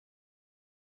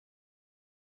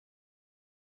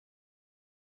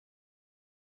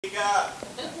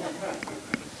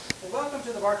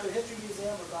to the Barclay History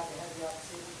Museum. We're glad to have you out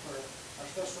this evening for our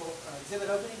special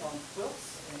exhibit opening on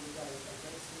quilts. And we've got a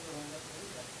great speaker lined up for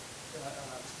you that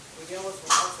regale us with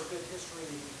lots of good history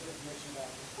and good information about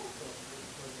the quilts.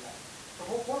 So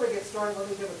before we get started,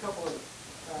 let me give a couple of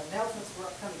announcements for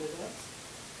upcoming events.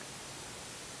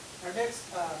 Our next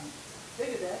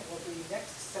big event will be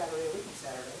next Saturday, a week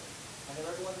from Saturday. I know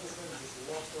everyone in this room just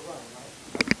walks or run, right?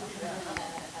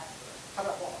 How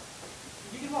about walk?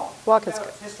 You can walk. Walk is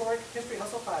good. Historic History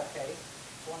Hustle 5K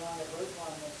going on at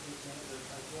Roseline next weekend. There's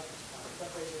a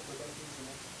fundraiser for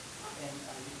donations, and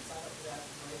you can sign up for that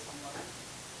and raise some money.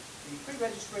 The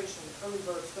pre-registration early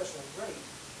bird special rate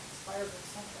expires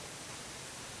next Sunday.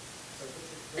 So get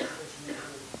your registration in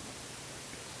early.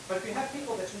 But if you have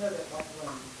people that you know that like to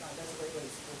run, that's a great way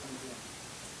to support the museum.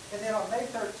 And then on May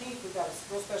 13th, we've got a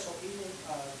real special evening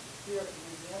here at the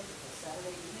museum. It's a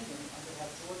Saturday evening, and I'm going to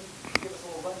have Jordan give us a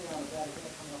little rundown of that event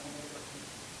coming up on May 13th.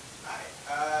 Hi.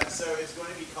 So it's going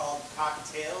to be called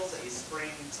Cocktails, a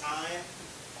springtime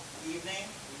evening.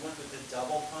 We went with the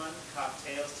double pun,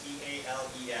 cocktails,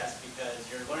 T-A-L-E-S, because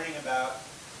you're learning about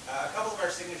a couple of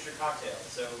our signature cocktails.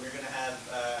 So we're going to have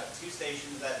 2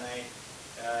 stations that night.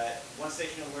 One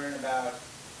station will learn about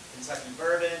Kentucky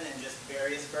bourbon and just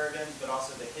various bourbons, but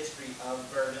also the history of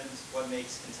bourbons, what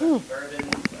makes Kentucky bourbon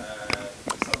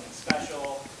something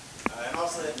special, and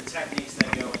also the techniques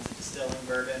that go into distilling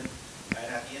bourbon. And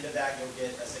at the end of that, you'll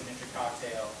get a signature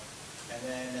cocktail. And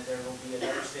then there will be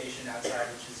another station outside,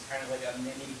 which is kind of like a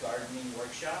mini gardening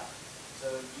workshop. So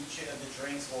each of the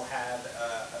drinks will have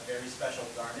a very special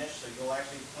garnish. So you'll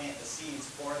actually plant the seeds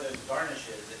for those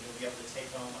garnishes, and you'll be able to take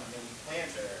home a mini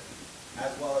planter,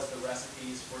 as well as the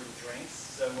recipes for the drinks.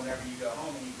 So whenever you go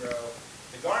home and you grow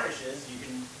the garnishes, you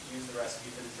can use the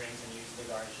recipe for the drinks and use the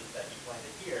garnishes that you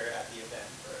planted here at the event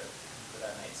for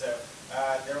that night. So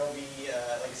there will be,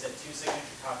 like I said, 2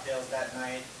 signature cocktails that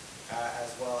night,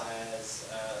 as well as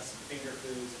some finger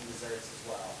foods and desserts as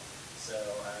well. So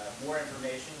more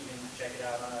information, you can check it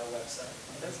out on our website.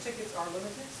 And those tickets are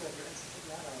limited, so if you're interested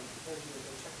in that, I would encourage you to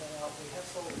go check that out. We have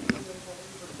sold 30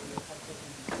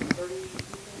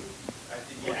 people.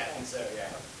 Yeah, I think so,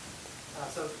 yeah.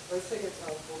 So those tickets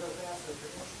will go fast, so if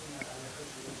you're interested in that, I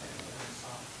encourage you to check it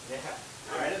out.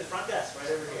 Yeah, right at the front desk, right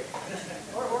over here.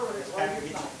 or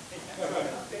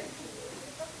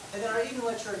And then our evening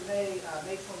lecture in May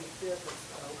 25th,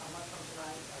 I'm not from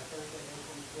tonight, Thursday, May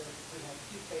 25th. We have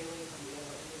Keith Bailey from the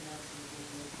Indian American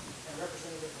Museum and a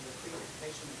representative from the Creek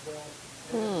Nation as well.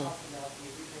 And we're talking about the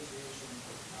repatriation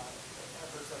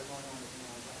efforts that are going on in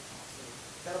the So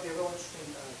that'll be a real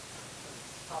interesting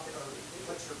topic or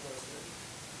lecture for us here.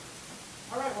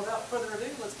 All right, well, without further ado,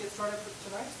 let's get started for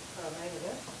tonight's main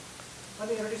event.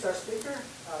 Let me introduce our speaker,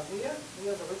 Mia.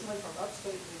 Mia is originally from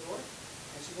upstate New York,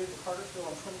 and she moved to Cartersville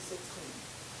in 2016.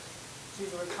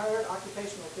 She's a retired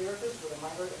occupational therapist with a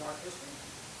minor in art history.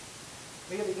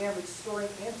 Mia began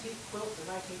restoring antique quilts in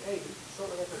 1980,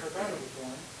 shortly after her daughter was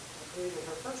born, and created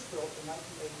her first quilt in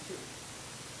 1982.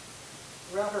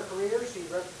 Throughout her career, she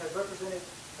has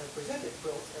presented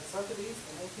quilts at Sotheby's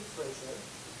and Antiques Roadshow.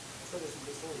 I'm sure there's some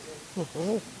good stories there.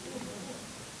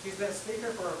 She's been a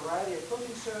speaker for a variety of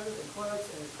quilting shows and clubs,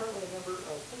 and is currently a member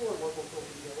of 4 local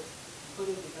quilting guilds,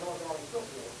 including the Ella Valley Quilt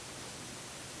Guild.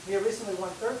 Mia recently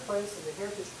won 3rd place in the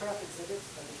Heritage Craft exhibits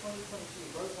at the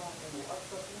 2022 Roseline Annual Art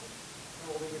Festival, and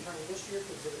will be returning this year to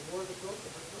exhibit more of the quilts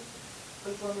at her collection.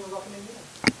 Please join me in welcoming Mia.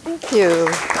 Thank you.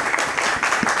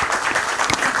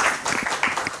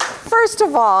 First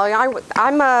of all,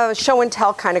 I'm a show and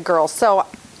tell kind of girl, so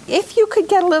if you could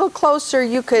get a little closer,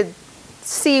 you could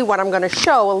see what I'm going to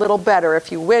show a little better.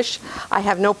 If you wish, I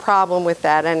have no problem with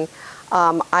that, and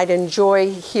I'd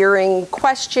enjoy hearing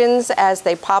questions as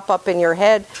they pop up in your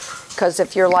head, because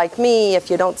if you're like me, if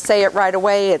you don't say it right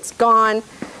away, it's gone.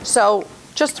 So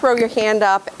just throw your hand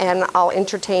up and I'll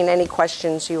entertain any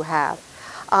questions you have.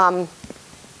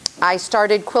 I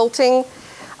started quilting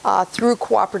through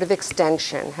Cooperative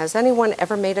Extension. Has anyone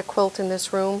ever made a quilt in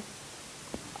this room?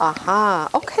 Aha,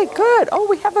 okay, good. Oh,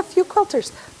 we have a few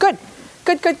quilters. Good,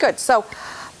 good, good, good. So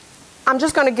I'm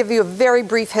just going to give you a very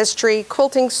brief history.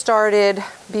 Quilting started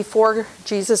before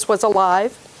Jesus was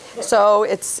alive, so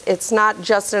it's not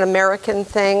just an American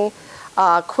thing.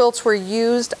 Quilts were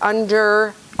used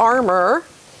under armor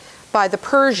by the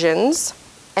Persians,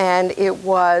 and it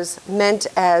was meant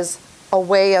as a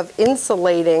way of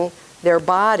insulating their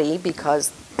body because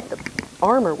the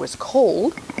armor was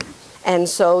cold, and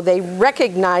so they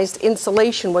recognized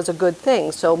insulation was a good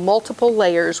thing. So multiple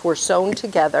layers were sewn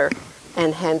together,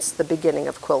 and hence the beginning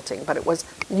of quilting. But it was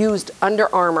used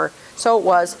under armor, so it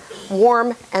was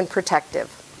warm and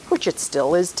protective, which it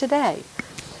still is today.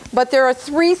 But there are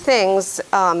three things.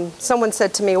 Someone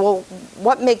said to me, well,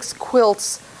 what makes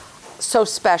quilts so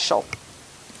special?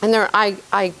 And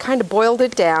I kind of boiled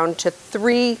it down to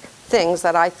three things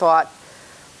that I thought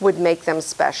would make them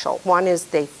special. One is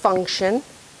they function,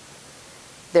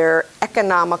 they're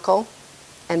economical,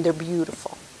 and they're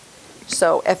beautiful.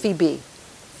 So FEB,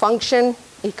 function,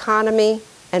 economy,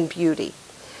 and beauty.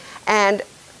 And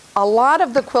a lot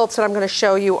of the quilts that I'm going to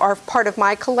show you are part of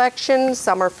my collection.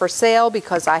 Some are for sale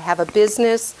because I have a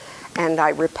business and I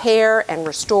repair and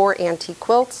restore antique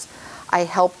quilts. I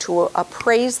help to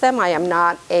appraise them. I am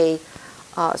not a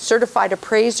certified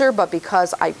appraiser, but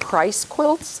because I price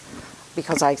quilts,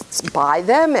 because I buy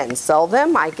them and sell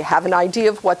them, I have an idea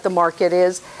of what the market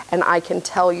is, and I can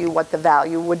tell you what the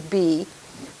value would be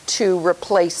to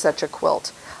replace such a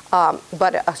quilt.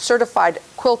 But a certified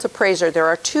quilt appraiser, there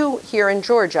are 2 here in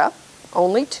Georgia,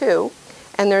 only 2,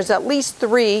 and there's at least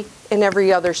 3 in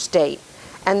every other state.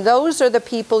 And those are the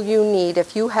people you need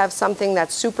if you have something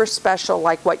that's super special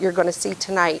like what you're going to see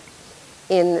tonight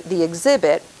in the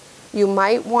exhibit. You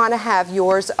might want to have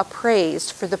yours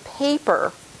appraised for the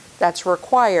paper that's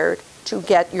required to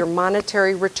get your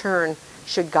monetary return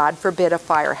should, God forbid, a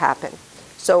fire happen.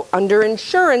 So under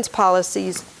insurance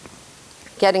policies,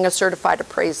 getting a certified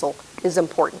appraisal is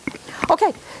important.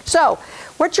 Okay, so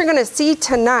what you're going to see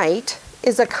tonight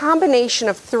is a combination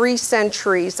of 3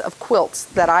 centuries of quilts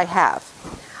that I have.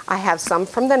 I have some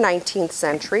from the 19th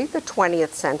century, the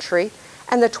 20th century,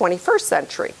 and the 21st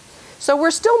century. So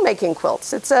we're still making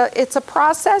quilts. It's a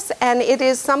process, and it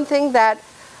is something that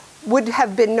would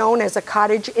have been known as a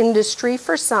cottage industry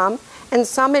for some, and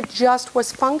some it just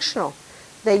was functional.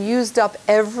 They used up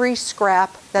every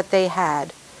scrap that they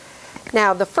had.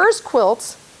 Now, the first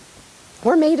quilts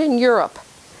were made in Europe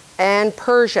and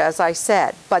Persia, as I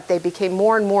said, but they became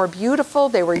more and more beautiful.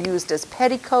 They were used as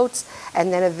petticoats,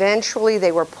 and then eventually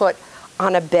they were put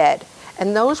on a bed.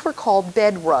 And those were called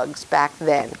bed rugs back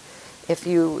then. If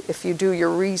you do your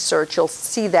research, you'll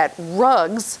see that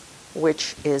rugs,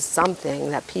 which is something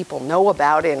that people know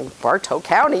about in Bartow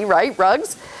County, right?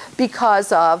 Rugs,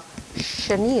 because of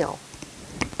chenille.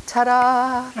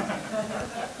 Ta-da!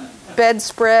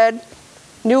 Bedspread,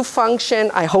 new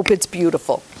function. I hope it's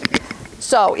beautiful.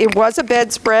 So it was a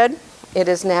bedspread. It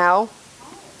is now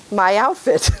my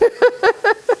outfit.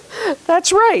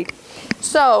 That's right.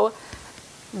 So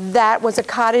that was a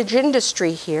cottage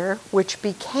industry here, which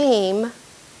became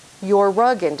your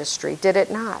rug industry, did it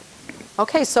not?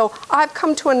 Okay, so I've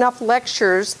come to enough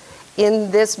lectures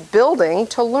in this building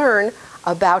to learn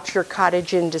about your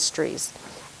cottage industries,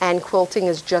 and quilting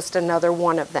is just another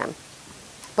one of them.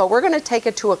 But we're going to take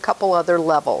it to a couple other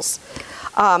levels.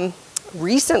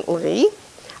 Recently,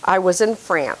 I was in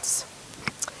France,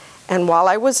 and while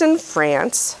I was in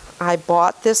France, I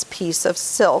bought this piece of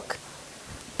silk.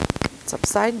 It's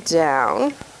upside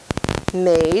down,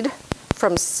 made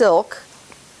from silk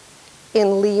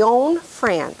in Lyon,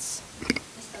 France.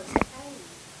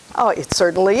 Oh, it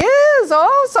certainly is.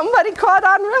 Oh, somebody caught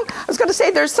on. I was going to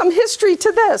say there's some history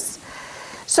to this.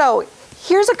 So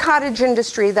here's a cottage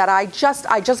industry that I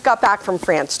just got back from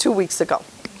France 2 weeks ago.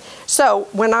 So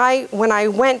when I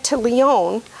went to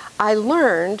Lyon, I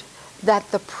learned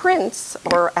that the prince,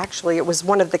 or actually it was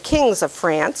one of the kings of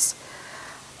France,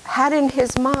 had in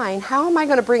his mind, how am I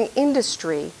going to bring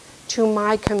industry to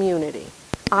my community?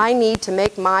 I need to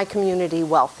make my community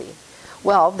wealthy.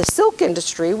 Well, the silk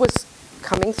industry was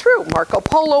coming through. Marco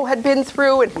Polo had been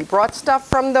through, and he brought stuff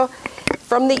from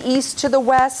the east to the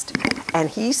west, and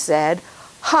he said,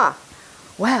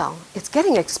 well, it's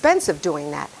getting expensive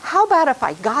doing that. How about if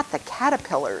I got the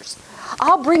caterpillars?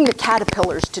 I'll bring the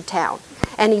caterpillars to town.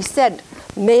 And he said,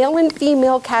 male and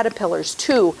female caterpillars,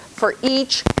 2 for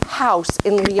each house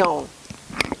in Lyon.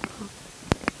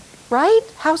 Right?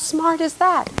 How smart is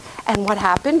that? And what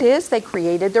happened is they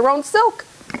created their own silk.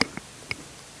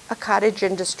 A cottage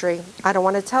industry. I don't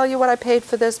want to tell you what I paid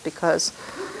for this because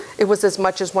it was as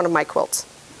much as one of my quilts.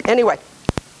 Anyway,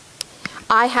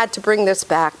 I had to bring this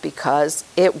back because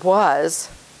it was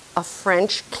a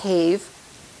French cave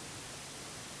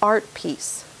art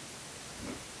piece.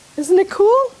 Isn't it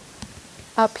cool?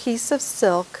 A piece of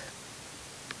silk,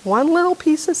 one little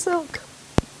piece of silk,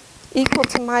 equal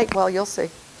to my, well, you'll see.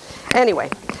 Anyway,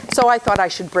 so I thought I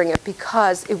should bring it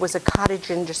because it was a cottage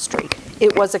industry.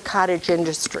 It was a cottage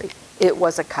industry. It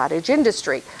was a cottage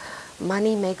industry.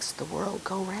 Money makes the world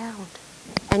go round.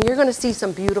 And you're going to see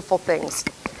some beautiful things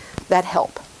that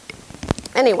help.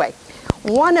 Anyway,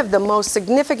 one of the most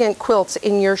significant quilts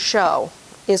in your show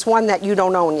is one that you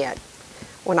don't own yet.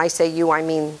 When I say you, I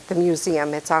mean the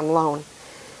museum. It's on loan.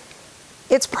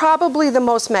 It's probably the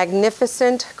most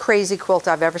magnificent crazy quilt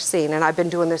I've ever seen, and I've been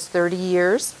doing this 30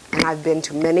 years, and I've been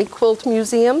to many quilt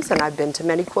museums, and I've been to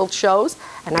many quilt shows,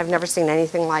 and I've never seen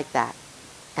anything like that.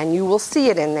 And you will see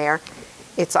it in there.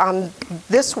 It's on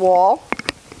this wall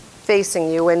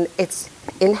facing you, and it's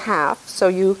in half, so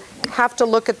you have to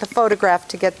look at the photograph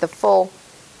to get the full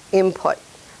input.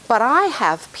 But I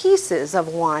have pieces of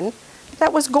one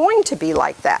that was going to be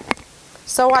like that.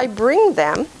 So I bring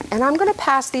them, and I'm going to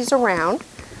pass these around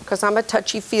because I'm a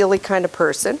touchy-feely kind of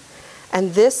person,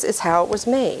 and this is how it was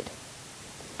made.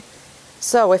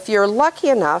 So if you're lucky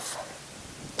enough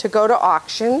to go to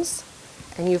auctions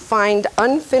and you find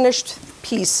unfinished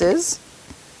pieces,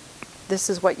 this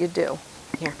is what you do.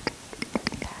 Here,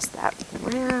 pass that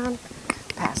around,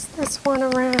 pass this one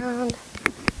around.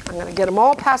 I'm going to get them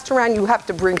all passed around. You have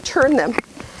to turn them.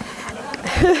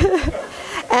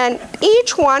 And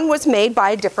each one was made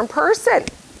by a different person.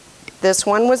 This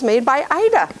one was made by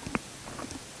Ida.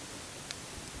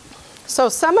 So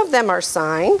some of them are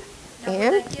signed. Now,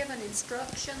 and were they given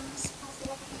instructions?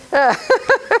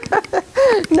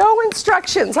 No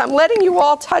instructions. I'm letting you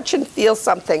all touch and feel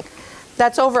something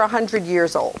that's over 100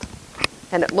 years old.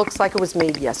 And it looks like it was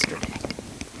made yesterday.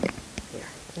 Here,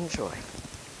 enjoy.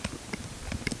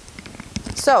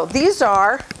 So these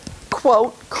are,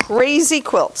 quote, crazy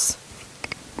quilts.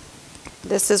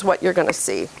 This is what you're going to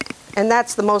see. And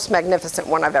that's the most magnificent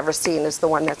one I've ever seen, is the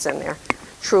one that's in there,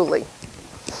 truly.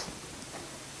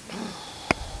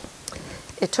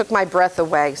 It took my breath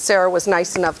away. Sarah was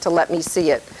nice enough to let me see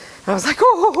it. I was like,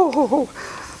 oh,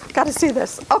 got to see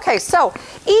this. Okay, so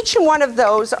each one of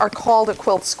those are called a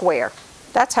quilt square.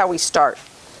 That's how we start.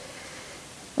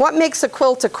 What makes a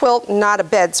quilt, not a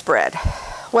bedspread?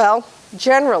 Well,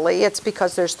 generally it's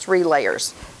because there's 3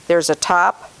 layers. There's a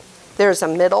top, there's a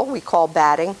middle, we call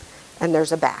batting, and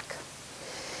there's a back.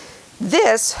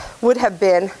 This would have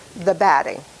been the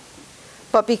batting.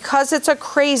 But because it's a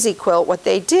crazy quilt, what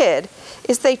they did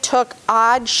is they took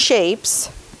odd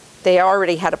shapes. They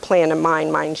already had a plan in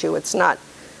mind you. It's not,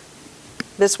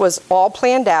 this was all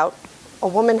planned out. A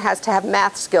woman has to have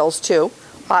math skills too.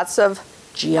 Lots of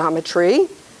geometry.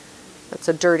 That's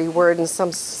a dirty word in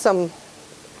some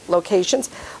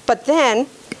locations. But then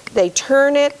they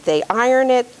turn it, they iron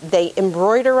it, they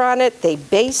embroider on it, they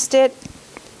baste it,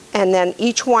 and then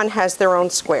each one has their own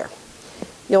square.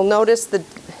 You'll notice that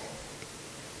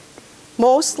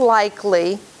most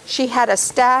likely she had a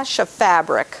stash of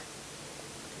fabric,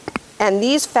 and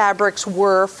these fabrics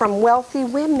were from wealthy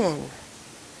women,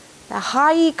 the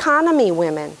high economy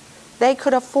women. They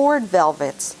could afford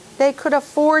velvets, they could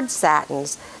afford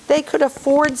satins, they could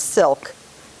afford silk.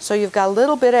 So you've got a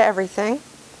little bit of everything.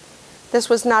 This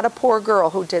was not a poor girl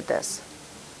who did this.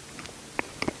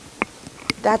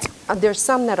 There's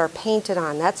some that are painted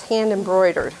on. That's hand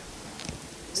embroidered.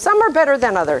 Some are better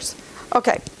than others.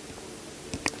 Okay.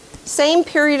 Same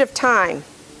period of time.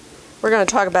 We're going to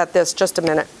talk about this just a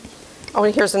minute. Oh,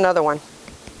 and here's another one.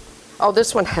 Oh,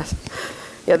 this one has,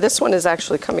 yeah, this one is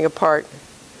actually coming apart.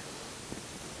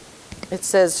 It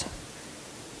says,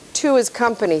 2 is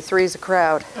company, 3 is a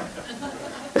crowd.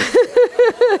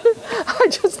 I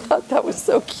just thought that was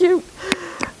so cute.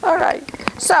 All right,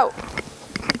 so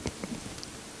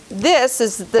this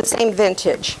is the same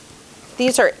vintage.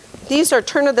 These are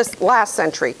turn of the last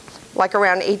century, like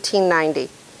around 1890.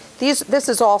 This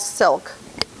is all silk.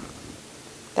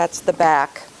 That's the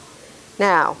back.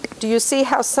 Now, do you see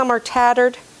how some are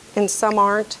tattered and some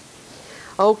aren't?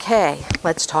 Okay,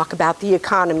 let's talk about the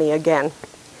economy again.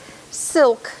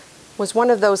 Silk was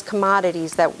one of those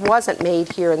commodities that wasn't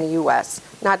made here in the U.S.,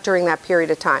 not during that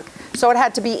period of time. So it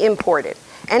had to be imported.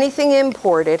 Anything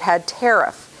imported had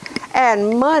tariff,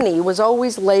 and money was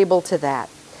always labeled to that.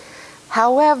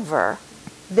 However,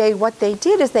 what they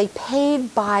did is they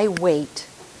paid by weight.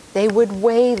 They would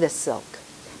weigh the silk,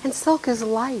 and silk is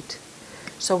light.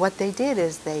 So what they did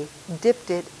is they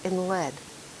dipped it in lead,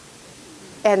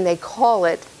 and they call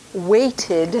it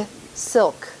weighted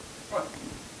silk.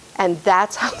 And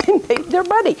that's how they made their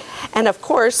money. And of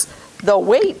course, the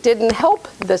weight didn't help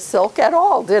the silk at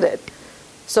all, did it?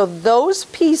 So those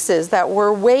pieces that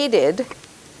were weighted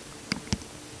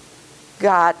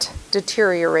got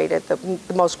deteriorated the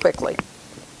most quickly.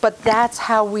 But that's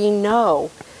how we know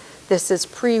this is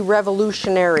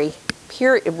pre-revolutionary,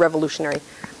 revolutionary.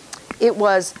 It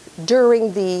was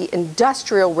during the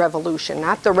Industrial Revolution,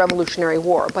 not the Revolutionary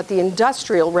War, but the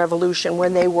Industrial Revolution,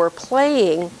 when they were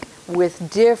playing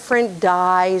with different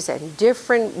dyes and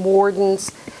different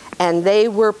mordants, and they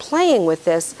were playing with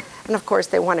this, and of course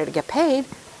they wanted to get paid,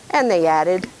 and they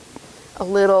added a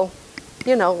little,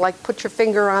 you know, like put your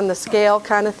finger on the scale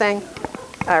kind of thing.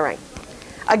 All right.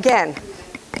 Again,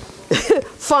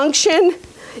 function,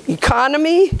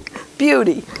 economy,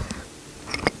 beauty.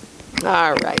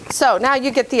 All right, so now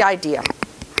you get the idea.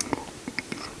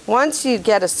 Once you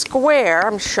get a square,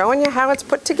 I'm showing you how it's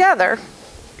put together.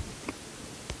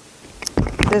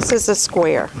 This is a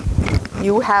square.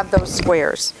 You have those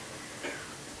squares.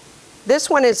 This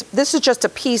is just a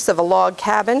piece of a log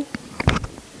cabin,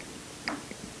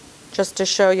 just to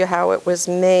show you how it was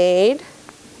made.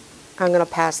 I'm going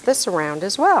to pass this around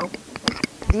as well.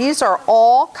 These are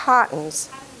all cottons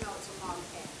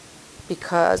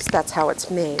because that's how it's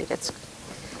made. It's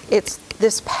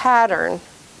this pattern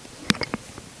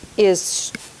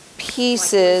is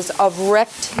pieces of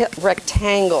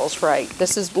rectangles, right?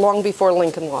 This is long before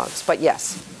Lincoln Logs, but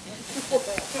yes.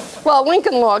 Well,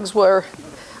 Lincoln Logs were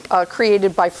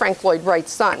created by Frank Lloyd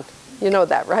Wright's son. You know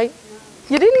that, right?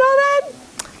 You didn't know that?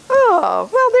 Oh,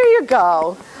 well, there you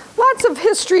go. Lots of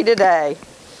history today.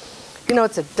 You know,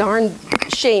 it's a darn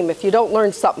shame if you don't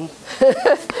learn something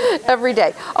every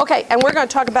day. Okay, and we're going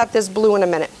to talk about this blue in a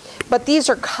minute. But these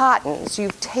are cottons.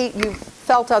 You've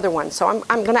felt other ones. So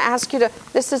I'm going to ask you to,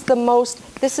 this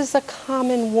is a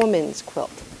common woman's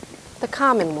quilt. The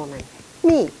common woman.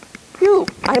 Me. You.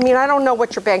 I mean, I don't know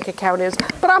what your bank account is,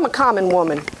 but I'm a common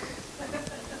woman.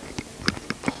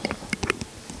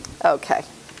 Okay.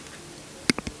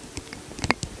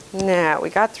 Now, we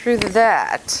got through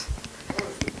that.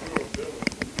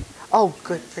 Oh,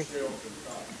 good for you.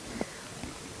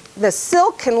 The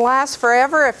silk can last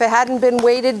forever if it hadn't been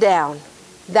weighted down.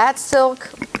 That silk,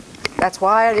 that's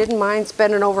why I didn't mind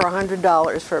spending over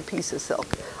 $100 for a piece of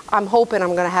silk. I'm hoping I'm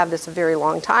going to have this a very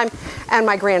long time, and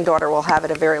my granddaughter will have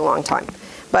it a very long time.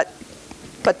 But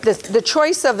the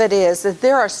choice of it is that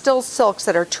there are still silks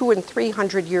that are 200 and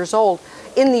 300 years old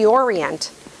in the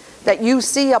Orient that you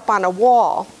see up on a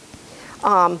wall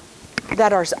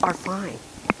that are fine.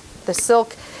 The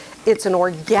silk, it's an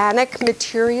organic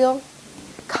material.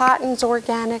 Cotton's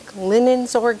organic,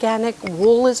 linen's organic,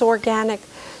 wool is organic.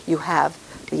 You have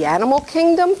the animal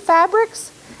kingdom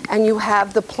fabrics, and you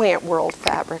have the plant world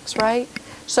fabrics, right?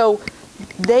 So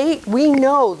we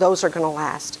know those are going to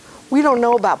last. We don't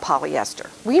know about polyester.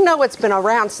 We know it's been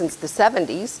around since the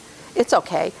 70s. It's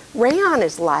okay. Rayon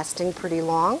is lasting pretty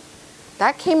long.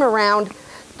 That came around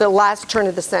the last turn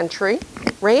of the century.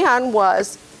 Rayon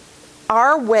was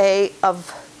our way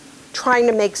of trying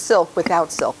to make silk without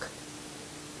silk.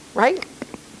 Right?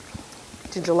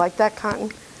 Did you like that cotton?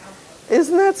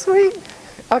 Isn't that sweet?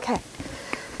 Okay.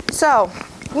 So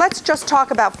let's just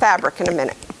talk about fabric in a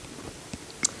minute.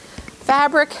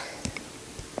 Fabric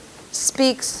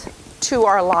speaks to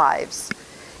our lives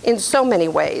in so many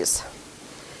ways.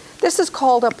 This is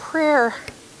called a prayer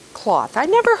cloth. I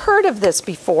never heard of this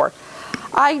before.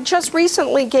 I just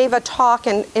recently gave a talk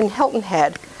in Hilton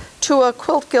Head to a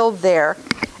quilt guild there.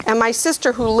 And my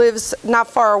sister, who lives not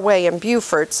far away in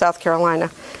Beaufort, South Carolina,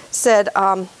 said,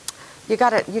 you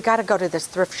gotta go to this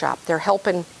thrift shop. They're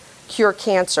helping cure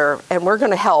cancer, and we're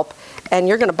going to help, and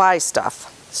you're going to buy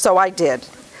stuff. So I did.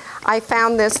 I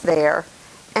found this there,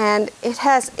 and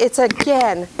it's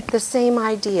again the same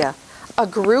idea. A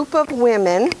group of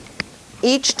women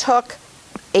each took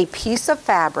a piece of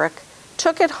fabric,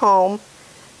 took it home,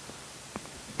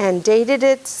 and dated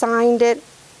it, signed it.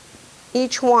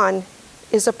 Each one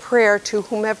is a prayer to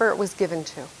whomever it was given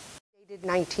to. Dated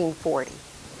 1940.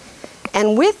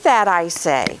 And with that I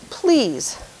say,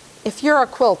 please, if you're a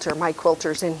quilter, my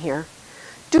quilters in here,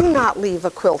 do not leave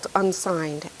a quilt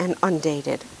unsigned and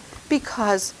undated,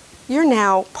 because you're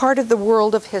now part of the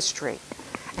world of history.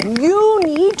 And you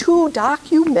need to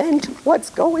document what's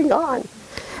going on.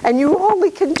 And you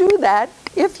only can do that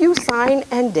if you sign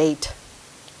and date.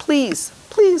 Please,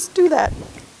 please do that.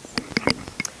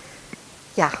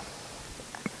 Yeah.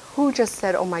 Who just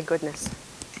said, oh my goodness?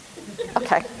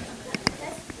 Okay.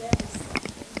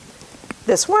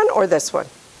 This one or this one?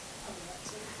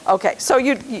 Okay, so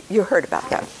you heard about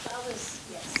that.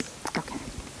 Okay.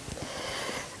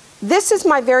 This is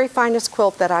my very finest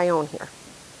quilt that I own here.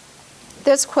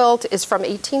 This quilt is from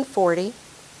 1840.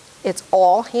 It's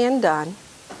all hand done.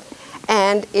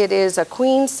 And it is a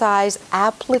queen size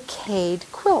appliqué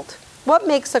quilt. What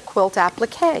makes a quilt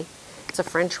appliqué? It's a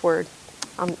French word.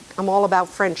 I'm all about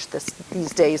French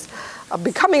these days. I'm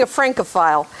becoming a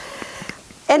Francophile.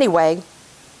 Anyway,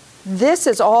 this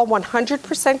is all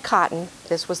 100% cotton.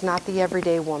 This was not the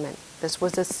everyday woman. This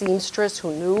was a seamstress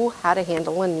who knew how to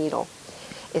handle a needle.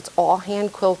 It's all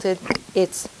hand quilted.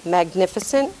 It's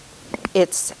magnificent.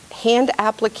 It's hand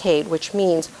appliqué, which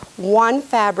means one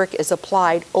fabric is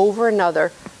applied over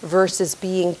another versus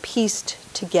being pieced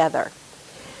together.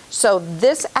 So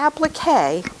this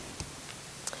appliqué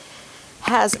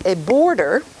has a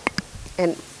border,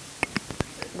 and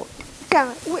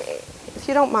Yeah, if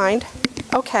you don't mind.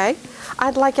 Okay.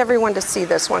 I'd like everyone to see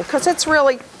this one because it's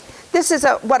really, this is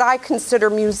what I consider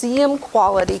museum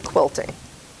quality quilting.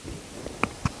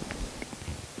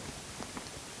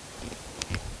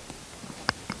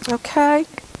 Okay.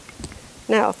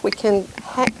 Now, if we can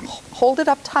hold it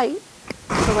up tight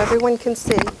so everyone can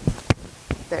see.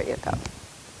 There you go.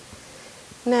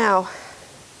 Now,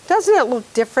 doesn't it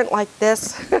look different like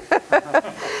this?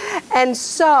 And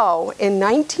so, in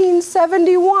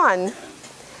 1971,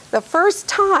 the first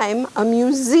time a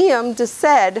museum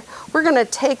said, we're going to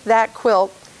take that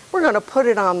quilt, we're going to put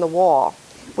it on the wall,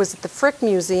 was at the Frick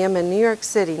Museum in New York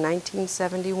City,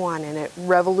 1971, and it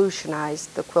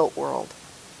revolutionized the quilt world.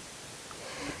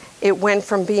 It went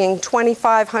from being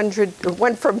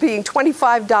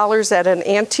 $25 at an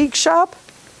antique shop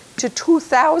to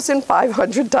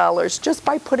 $2,500 just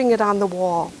by putting it on the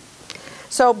wall.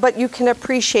 So, but you can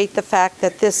appreciate the fact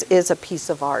that this is a piece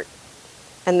of art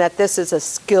and that this is a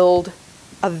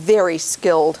very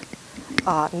skilled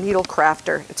needle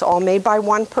crafter. It's all made by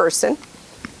one person,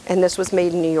 and this was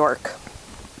made in New York.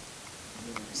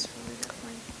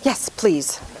 Yes,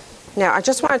 please. Now, I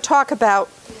just want to talk about,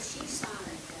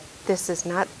 this is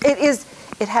not, it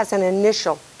has an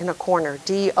initial in a corner,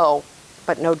 D-O,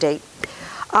 but no date.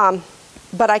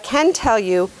 But I can tell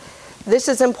you, this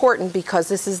is important because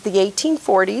this is the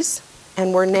 1840s,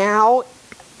 and we're now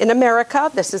in America.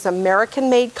 This is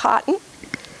American-made cotton.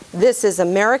 This is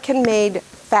American-made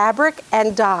fabric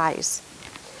and dyes.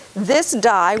 This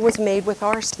dye was made with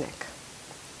arsenic.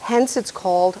 Hence, it's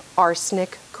called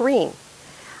arsenic green.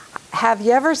 Have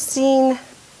you ever seen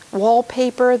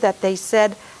wallpaper that they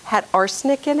said had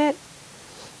arsenic in it?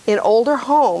 In older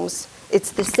homes, it's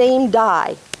the same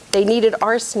dye. They needed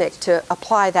arsenic to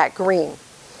apply that green.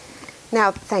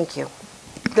 Now, thank you.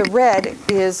 The red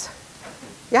is,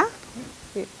 yeah?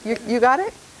 You got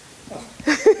it?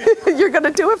 You're going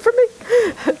to do it for me?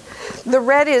 The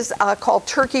red is called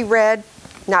turkey red,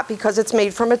 not because it's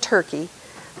made from a turkey,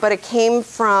 but it came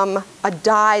from a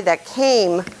dye that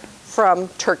came from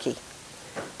Turkey,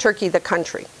 the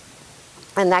country.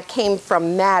 And that came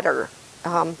from madder,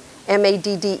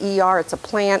 M-A-D-D-E-R. It's a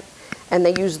plant, and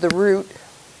they use the root.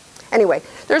 Anyway,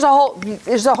 there's a whole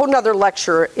nother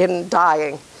lecture in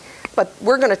dyeing, but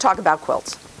we're going to talk about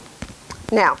quilts.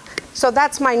 Now, so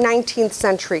that's my 19th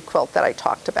century quilt that I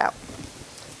talked about.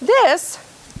 This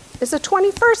is a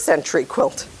 21st century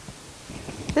quilt.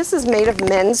 This is made of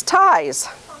men's ties,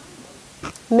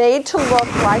 made to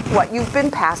look like what you've been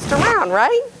passed around,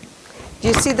 right? Do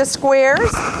you see the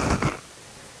squares?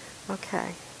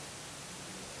 Okay.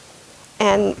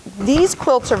 And these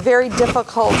quilts are very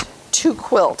difficult to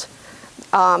quilt.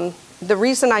 The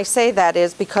reason I say that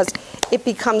is because it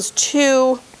becomes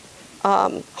too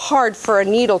hard for a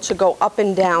needle to go up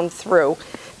and down through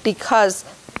because,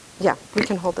 yeah, we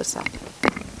can hold this up.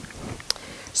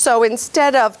 So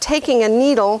instead of taking a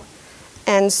needle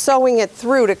and sewing it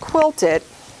through to quilt it,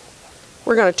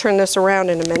 we're going to turn this around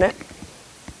in a minute.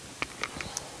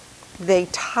 They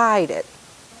tied it.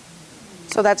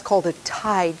 So that's called a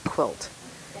tied quilt.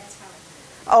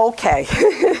 Okay.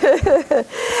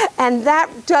 And that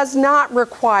does not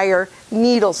require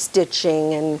needle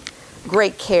stitching and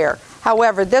great care.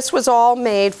 However, this was all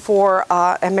made for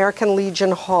American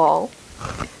Legion Hall.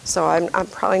 So I'm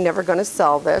probably never going to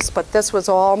sell this, but this was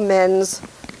all men's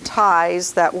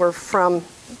ties that were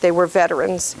they were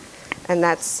veterans, and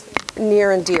that's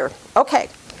near and dear. Okay.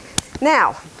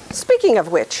 Now, speaking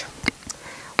of which,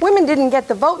 women didn't get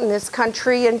the vote in this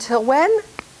country until when?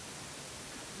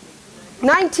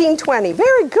 1920.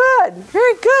 Very good.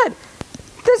 Very good.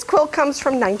 This quilt comes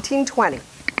from 1920.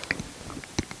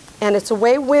 And it's a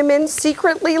way women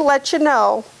secretly let you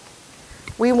know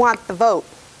we want the vote.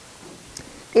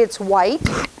 It's white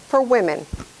for women,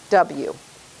 W.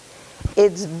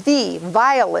 It's V,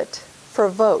 violet, for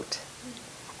vote.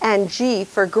 And G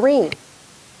for green.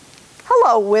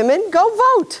 Hello, women, go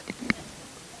vote.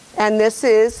 And this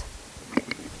is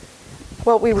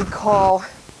what we would call,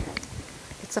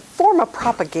 it's a form of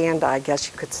propaganda, I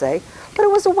guess you could say, but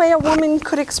it was a way a woman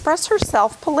could express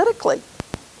herself politically.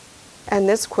 And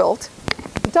this quilt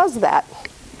does that.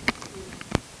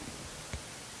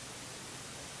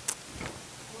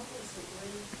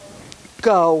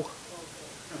 Go.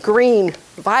 Green,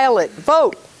 violet,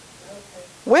 vote.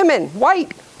 Women,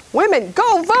 white, women,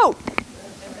 go vote.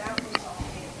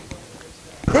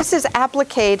 This is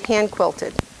applique hand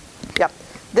quilted. Yep.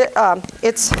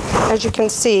 It's, as you can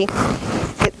see,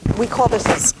 we call this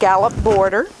a scallop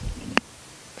border,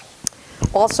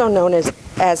 also known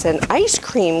as an ice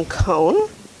cream cone.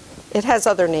 It has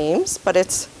other names, but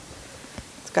it's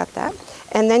got that.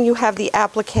 And then you have the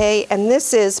applique, and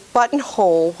this is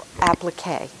buttonhole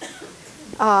applique.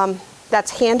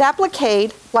 That's hand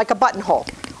appliqued like a buttonhole,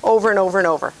 over and over and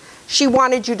over. She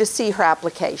wanted you to see her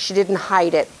applique. She didn't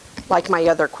hide it like my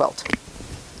other quilt.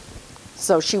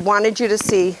 So she wanted you to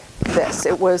see this.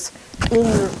 It was in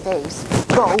your face.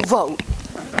 Go vote.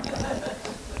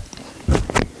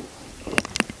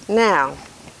 Now,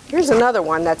 here's another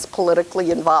one that's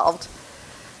politically involved.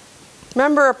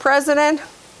 Remember a president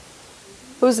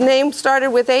whose name started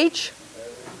with H?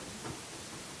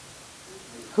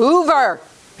 Hoover.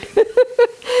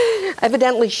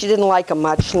 Evidently, she didn't like him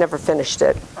much. She never finished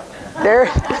it. There.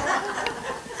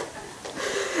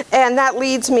 And that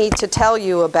leads me to tell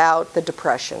you about the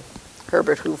Depression,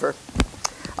 Herbert Hoover.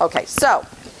 Okay, so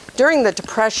during the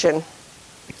Depression,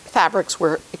 fabrics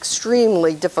were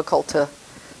extremely difficult to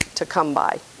come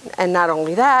by. And not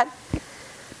only that,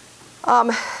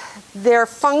 their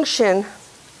function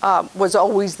was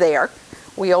always there.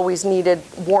 We always needed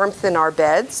warmth in our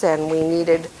beds, and we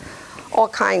needed all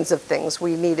kinds of things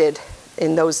we needed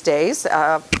in those days.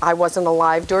 I wasn't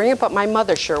alive during it, but my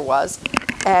mother sure was.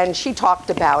 And she talked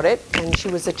about it, and she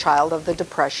was a child of the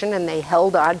Depression, and they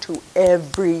held on to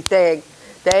everything.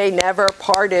 They never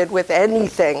parted with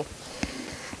anything.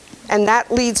 And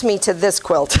that leads me to this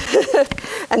quilt.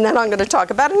 And then I'm going to talk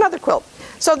about another quilt.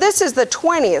 So this is the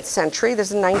 20th century.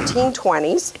 This is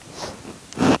 1920s.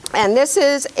 And this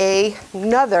is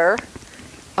another,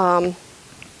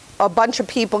 a bunch of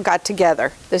people got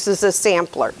together. This is a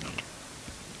sampler,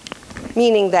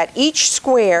 meaning that each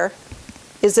square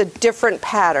is a different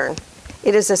pattern.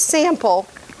 It is a sample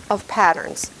of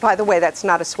patterns. By the way, that's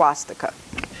not a swastika.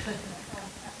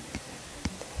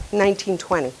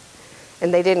 1920,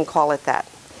 and they didn't call it that.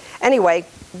 Anyway,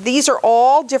 these are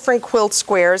all different quilt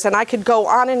squares, and I could go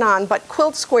on, but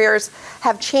quilt squares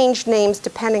have changed names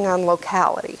depending on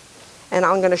locality. And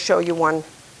I'm going to show you one,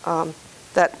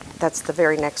 that's the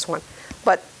very next one.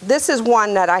 But this is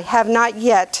one that I have not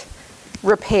yet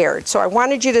repaired. So I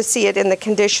wanted you to see it in the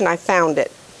condition I found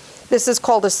it. This is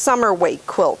called a summer weight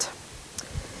quilt.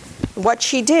 What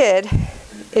she did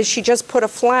is she just put a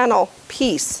flannel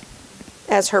piece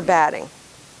as her batting.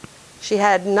 She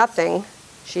had nothing.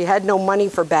 She had no money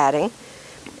for batting.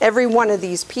 Every one of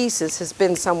these pieces has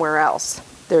been somewhere else.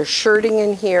 There's shirting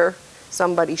in here,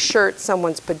 somebody's shirt,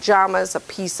 someone's pajamas, a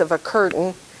piece of a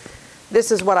curtain.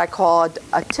 This is what I call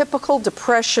a typical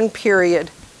Depression period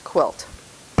quilt.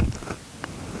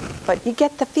 But you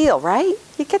get the feel, right?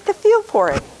 You get the feel for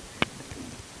it.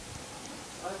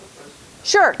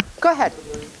 Sure, go ahead.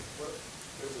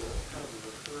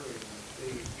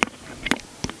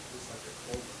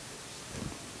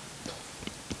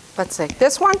 Let's see,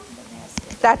 this one?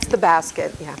 That's the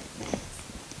basket, yeah.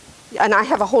 And I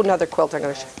have a whole nother quilt I'm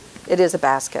going to show. It is a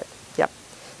basket, yep.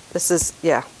 This is,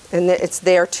 yeah, and it's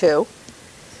there too.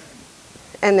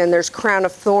 And then there's Crown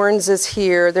of Thorns is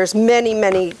here. There's many,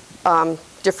 many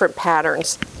different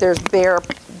patterns. There's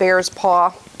bear's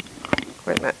paw.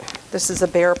 Wait a minute. This is a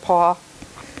bear paw.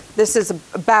 This is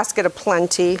a basket of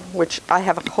plenty, which I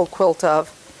have a whole quilt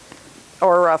of,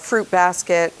 or a fruit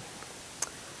basket.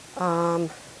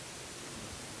 But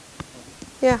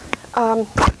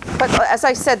as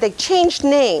I said, they changed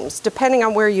names depending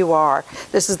on where you are.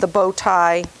 This is the bow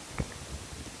tie.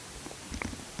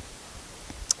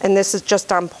 And this is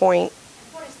just on point.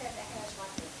 What is that has like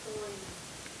a thorny,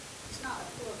 it's not a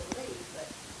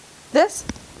fleur-de-lis,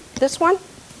 but This one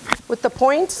with the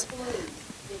points. blue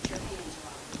that your hands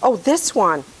are on. Oh, this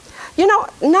one. You know,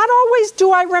 not always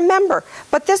do I remember,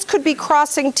 but this could be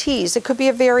crossing T's. It could be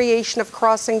a variation of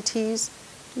crossing T's.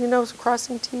 You know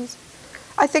crossing T's?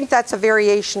 I think that's a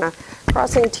variation of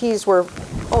crossing T's were,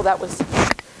 oh, that was,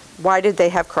 why did they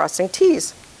have crossing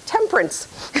T's? Temperance.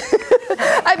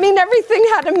 I mean, everything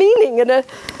had a meaning.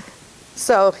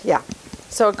 So, yeah.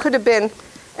 So it could have been,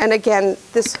 and again,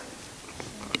 this,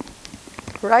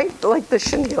 right? Like the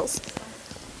chenilles.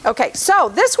 Okay, so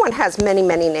this one has many,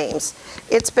 many names.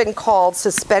 It's been called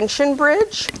Suspension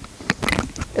Bridge.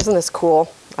 Isn't this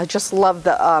cool? I just love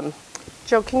the,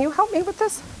 Joe, can you help me with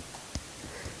this?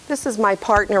 This is my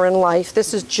partner in life.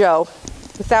 This is Joe.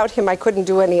 Without him, I couldn't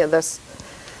do any of this.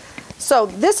 So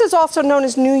this is also known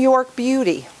as New York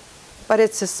Beauty, but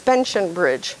it's Suspension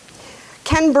Bridge.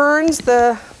 Ken Burns,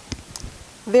 the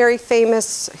very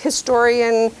famous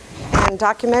historian and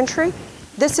documentary,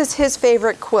 this is his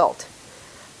favorite quilt.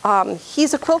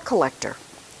 He's a quilt collector.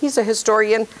 He's a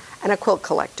historian and a quilt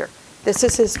collector. This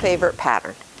is his favorite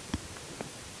pattern.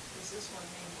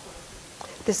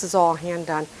 This is all hand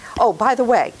done. Oh, by the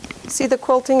way, see the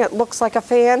quilting? It looks like a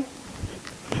fan.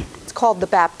 It's called the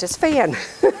Baptist fan.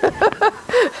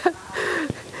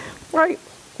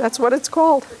 That's what it's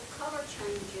called. The color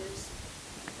changes,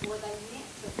 were they meant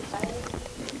to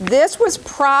fade? This was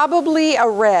probably a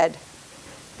red.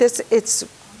 It's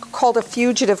called a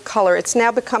fugitive color. It's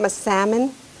now become a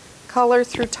salmon color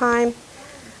through time.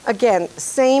 Again,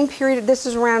 same period. This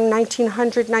is around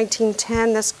 1900,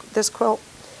 1910, this quilt.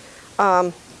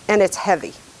 And it's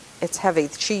heavy. It's heavy.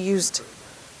 She used,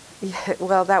 yeah,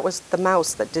 well, that was the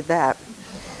mouse that did that.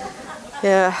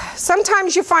 Yeah.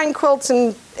 Sometimes you find quilts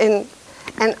and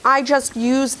I just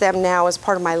use them now as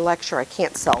part of my lecture. I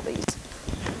can't sell these.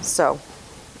 So,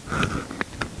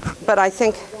 but I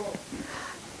think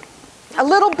a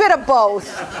little bit of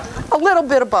both. A little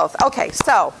bit of both. Okay,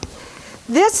 so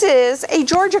this is a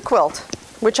Georgia quilt,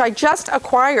 which I just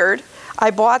acquired. I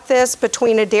bought this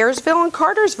between Adairsville and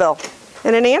Cartersville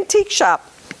in an antique shop.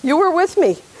 You were with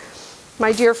me,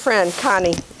 my dear friend,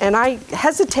 Connie. And I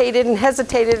hesitated, and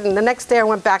the next day I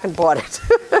went back and bought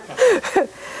it.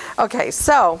 Okay,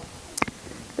 so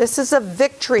this is a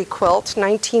Victory quilt,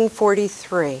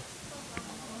 1943.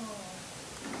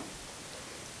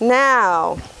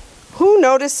 Now, who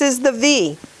notices the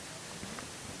V?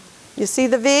 You see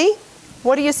the V?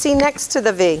 What do you see next to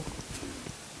the V?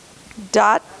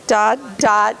 Dot, dot,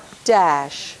 dot,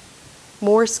 dash.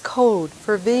 Morse code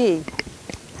for V.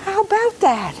 How about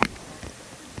that?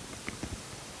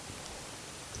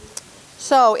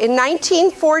 So in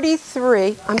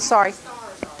 1943, I'm sorry.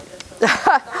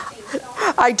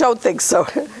 I don't think so.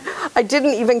 I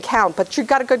didn't even count, but you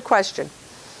got a good question.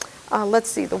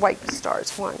 Let's see, the white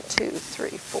stars. 1, 2, 3,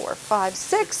 4, 5,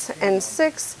 6, and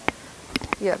 6.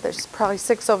 Yeah, there's probably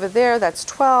 6 over there. That's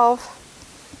 12,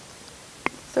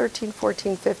 13,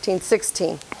 14, 15,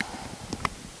 16.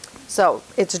 So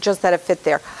it's just that it fit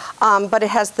there. But it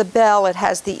has the bell, it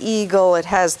has the eagle, it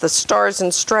has the stars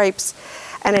and stripes,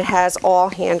 and it has all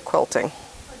hand quilting.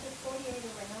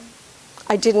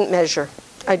 I didn't measure.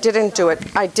 I didn't do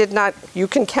it. I did not. You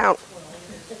can count.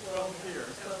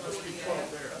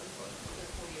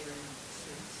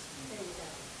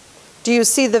 Do you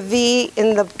see the V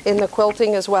in the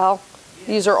quilting as well?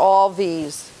 These are all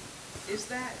V's. Is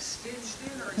that stitched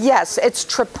in or? Yes, it's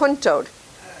trapuntoed.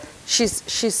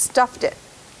 She's stuffed it.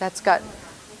 That's got,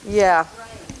 yeah,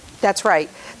 that's right.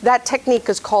 That technique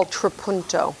is called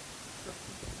trapunto.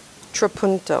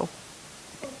 Trapunto.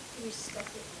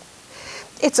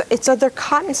 They're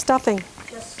cotton stuffing.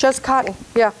 Just cotton,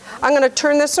 yeah. I'm going to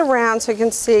turn this around so you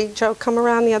can see. Joe, come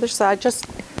around the other side. Just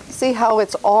see how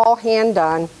it's all hand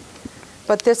done.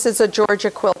 But this is a Georgia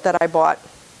quilt that I bought.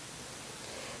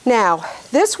 Now,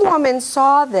 this woman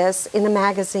saw this in a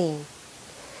magazine.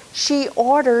 She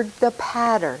ordered the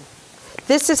pattern.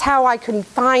 This is how I can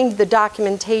find the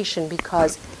documentation,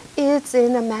 because it's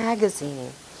in a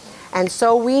magazine. And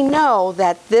so we know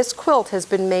that this quilt has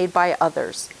been made by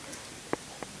others.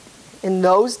 In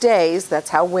those days, that's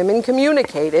how women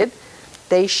communicated.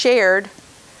 They shared.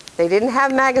 They didn't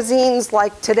have magazines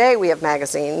like today we have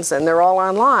magazines, and they're all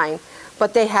online.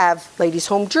 But they have Ladies'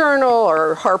 Home Journal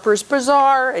or Harper's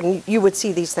Bazaar, and you would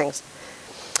see these things.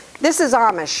 This is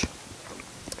Amish.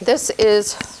 This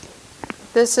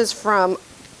is from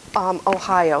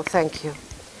Ohio, thank you.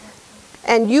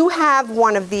 And you have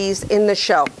one of these in the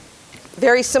show,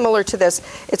 very similar to this.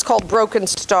 It's called Broken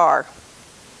Star,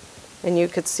 and you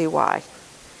could see why.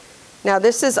 Now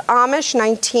this is Amish,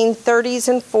 1930s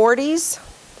and 40s.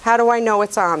 How do I know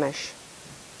it's Amish?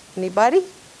 Anybody?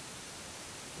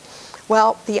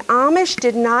 Well, the Amish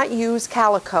did not use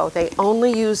calico. They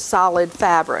only used solid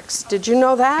fabrics. Did you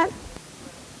know that?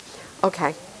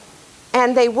 Okay.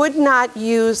 And they would not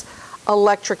use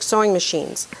electric sewing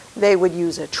machines. They would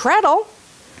use a treadle,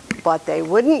 but they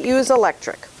wouldn't use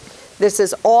electric. This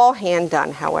is all hand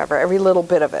done, however, every little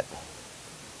bit of it.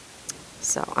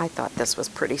 So I thought this was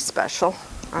pretty special.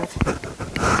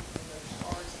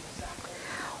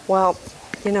 Well,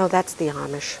 you know, that's the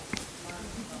Amish.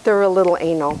 They're a little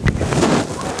anal.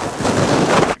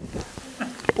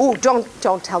 Ooh, don't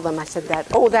tell them I said that.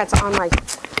 Oh, that's on my,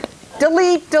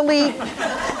 delete. You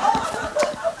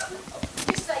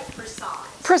say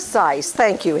precise. Precise,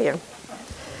 thank you, Ann.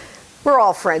 We're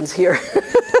all friends here.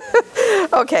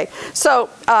 Okay, so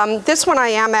this one I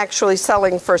am actually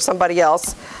selling for somebody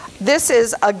else. This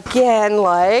is, again,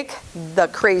 like the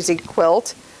crazy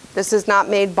quilt. This is not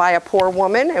made by a poor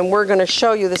woman, and we're going to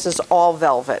show you this is all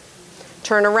velvet.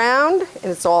 Turn around,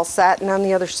 and it's all satin on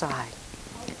the other side.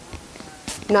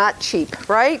 Not cheap,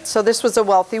 right? So this was a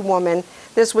wealthy woman.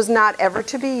 This was not ever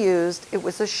to be used. It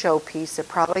was a showpiece. It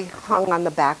probably hung on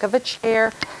the back of a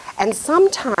chair, and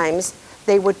sometimes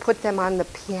they would put them on the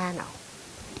piano.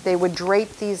 They would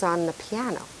drape these on the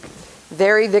piano.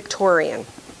 Very Victorian.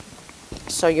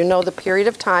 So you know the period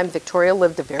of time. Victoria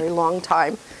lived a very long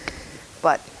time,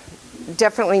 but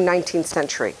definitely 19th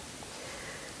century.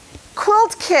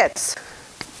 Quilt kits.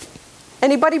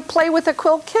 Anybody play with a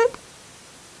quilt kit?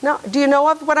 No? Do you know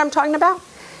of what I'm talking about?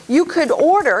 You could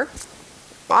order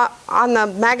on the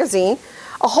magazine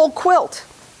a whole quilt.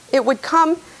 It would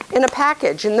come in a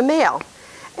package in the mail,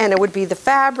 and it would be the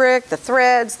fabric, the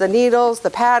threads, the needles, the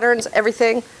patterns,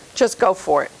 everything. Just go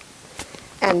for it.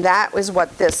 And that is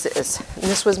what this is. And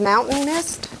this was Mountain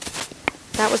Mist.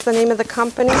 That was the name of the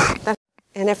company.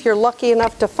 And if you're lucky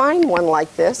enough to find one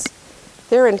like this,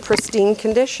 they're in pristine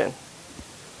condition.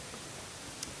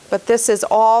 But this is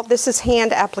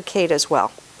hand applique as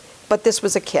well. But this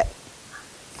was a kit.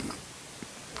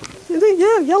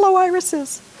 Yeah, yellow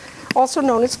irises, also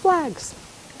known as flags.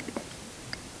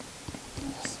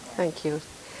 Thank you.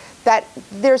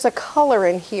 There's a color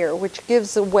in here which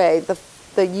gives away the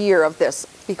year of this,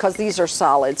 because these are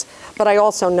solids. But I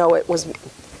also know it was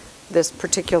this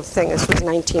particular thing. This was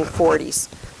 1940s.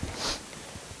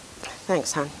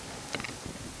 Thanks, hon.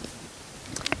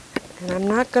 And I'm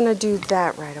not going to do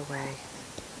that right away.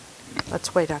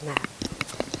 Let's wait on that.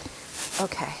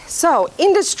 Okay, so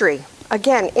industry.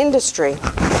 Again, industry.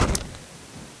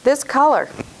 This color.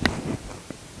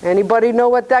 Anybody know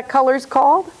what that color is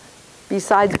called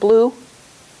besides blue?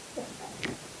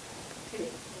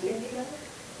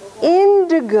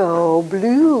 Indigo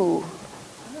blue.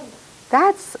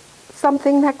 That's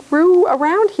something that grew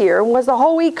around here and was the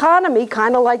whole economy,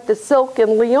 kind of like the silk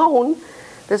in Lyon.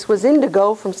 This was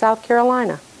indigo from South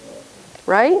Carolina,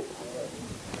 right?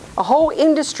 A whole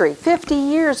industry, 50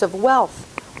 years of wealth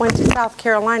went to South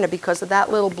Carolina because of that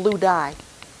little blue dye.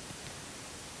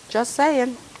 Just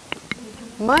saying.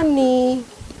 Money.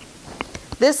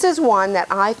 This is one that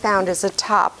I found as a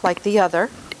top like the other,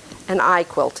 and I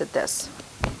quilted this.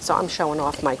 So I'm showing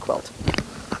off my quilt.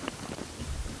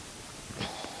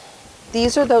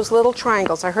 These are those little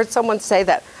triangles. I heard someone say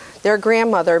that their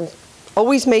grandmother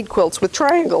always made quilts with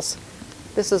triangles.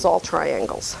 This is all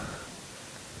triangles.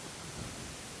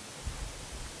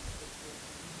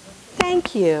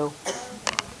 Thank you.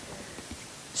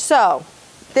 So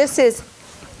this is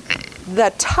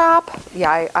the top.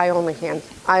 Yeah, I only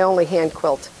hand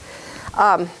quilt.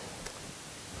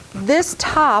 This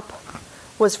top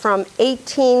was from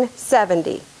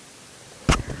 1870.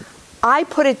 I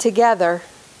put it together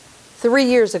 3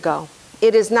 years ago.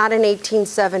 It is not an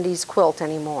 1870s quilt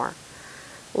anymore.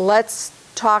 Let's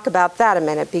talk about that a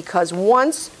minute, because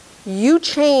once you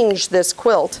change this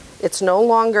quilt, it's no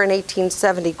longer an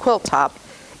 1870 quilt top.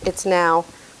 It's now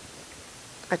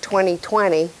a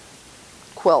 2020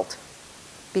 quilt,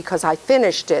 because I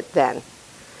finished it then.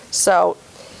 So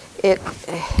it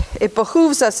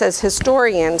behooves us as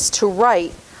historians to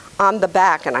write on the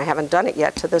back, and I haven't done it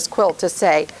yet to this quilt, to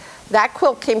say that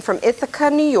quilt came from Ithaca,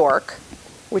 New York,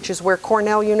 which is where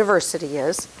Cornell University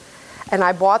is, and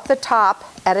I bought the top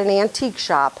at an antique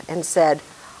shop and said,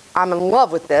 I'm in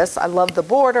love with this. I love the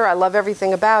border. I love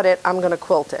everything about it. I'm going to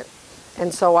quilt it.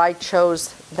 And so I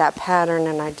chose that pattern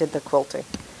and I did the quilting.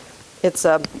 It's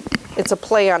a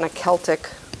play on a Celtic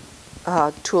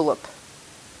tulip.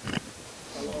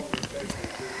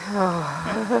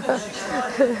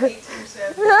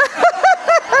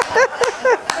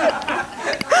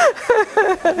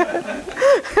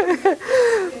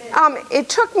 It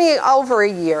took me over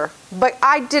a year, but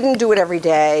I didn't do it every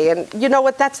day. And you know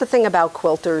what? That's the thing about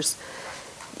quilters.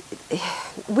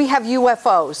 We have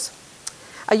UFOs.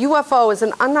 A UFO is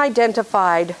an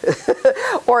unidentified,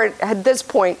 or at this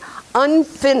point,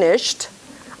 unfinished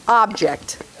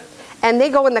object. And they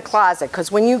go in the closet,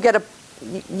 because when you get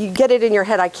it in your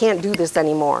head, I can't do this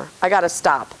anymore. I got to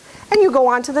stop. And you go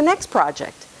on to the next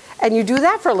project. And you do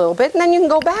that for a little bit, and then you can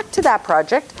go back to that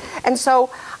project. And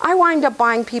so I wind up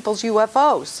buying people's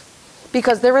UFOs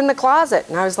because they're in the closet.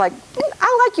 And I was like,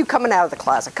 I like you coming out of the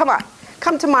closet. Come on.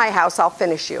 Come to my house. I'll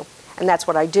finish you. And that's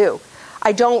what I do.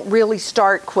 I don't really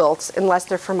start quilts unless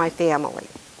they're for my family.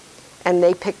 And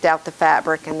they picked out the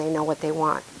fabric and they know what they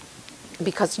want,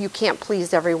 because you can't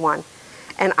please everyone.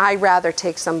 And I rather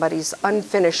take somebody's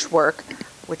unfinished work,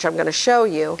 which I'm going to show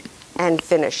you, and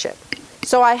finish it.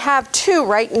 So I have two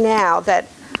right now that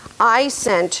I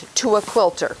sent to a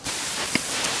quilter.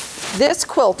 This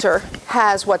quilter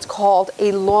has what's called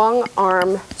a long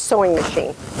arm sewing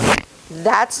machine.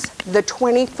 That's the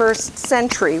 21st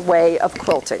century way of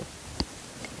quilting.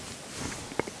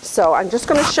 So I'm just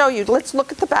going to show you. Let's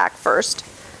look at the back first.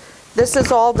 This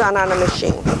is all done on a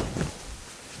machine.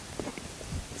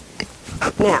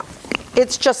 Now,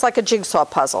 it's just like a jigsaw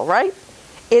puzzle, right?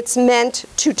 It's meant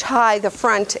to tie the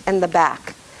front and the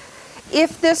back.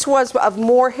 if this was of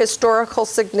more historical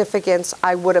significance,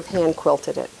 I would have hand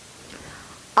quilted it.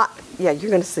 Yeah,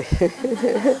 you're going to see.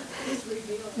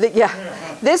 Yeah,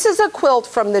 this is a quilt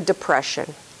from the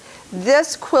Depression.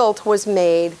 This quilt was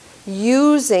made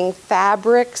using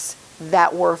fabrics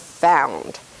that were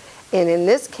found. And in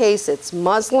this case, it's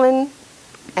muslin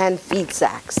and feed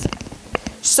sacks.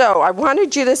 So I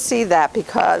wanted you to see that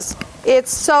because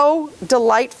it's so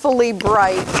delightfully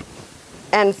bright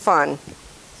and fun.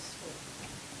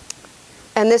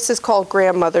 And this is called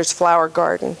Grandmother's Flower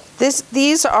Garden.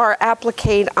 These are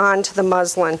appliqued onto the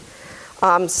muslin.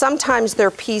 Sometimes they're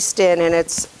pieced in, and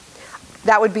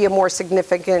that would be a more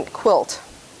significant quilt.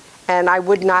 And I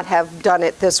would not have done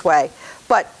it this way.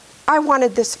 But I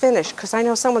wanted this finished because I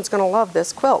know someone's going to love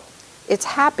this quilt. It's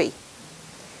happy.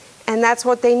 And that's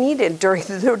what they needed during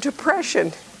the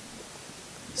Depression.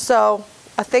 So,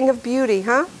 a thing of beauty,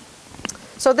 huh?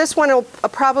 So this one will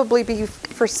probably be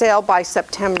for sale by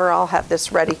September. I'll have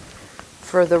this ready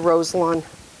for the Rose Lawn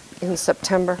in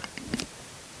September.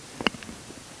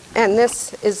 And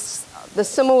this is the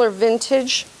similar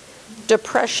vintage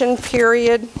Depression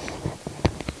period.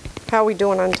 How are we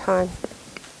doing on time?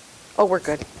 Oh, we're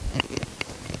good.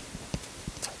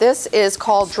 This is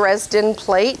called Dresden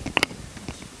Plate.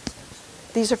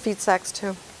 These are feed sacks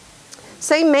too.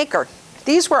 Same maker.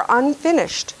 These were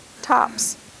unfinished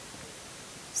tops.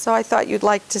 So I thought you'd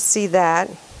like to see that.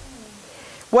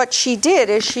 What she did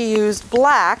is she used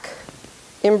black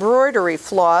embroidery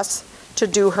floss to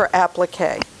do her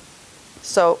applique.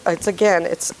 So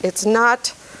it's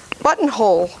not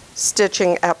buttonhole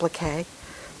stitching applique,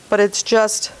 but it's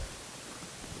just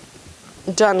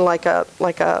done like a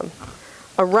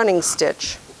running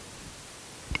stitch.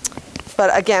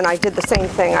 But again, I did the same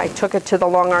thing. I took it to the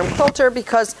long arm quilter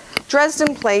because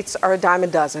Dresden plates are a dime a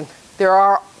dozen. There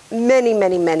are many,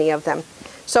 many, many of them.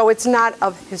 So it's not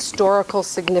of historical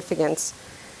significance.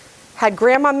 Had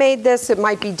Grandma made this, it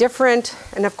might be different.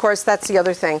 And of course, that's the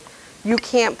other thing. You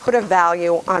can't put a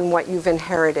value on what you've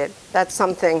inherited. That's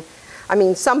something, I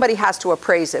mean, somebody has to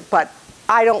appraise it, but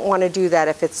I don't want to do that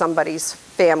if it's somebody's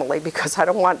family because I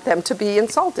don't want them to be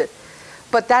insulted.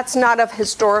 But that's not of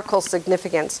historical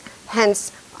significance.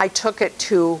 Hence, I took it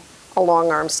to a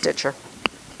long arm stitcher.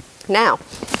 Now,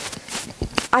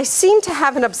 I seem to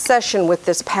have an obsession with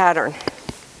this pattern.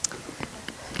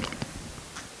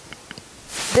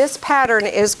 This pattern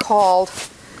is called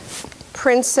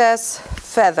Princess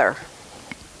Feather.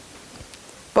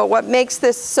 But what makes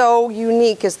this so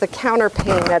unique is the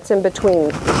counterpane that's in between,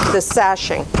 the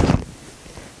sashing.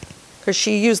 Because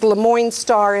she used Lemoyne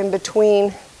Star in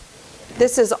between.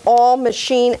 This is all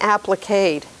machine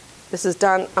appliqued. This is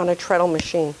done on a treadle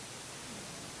machine.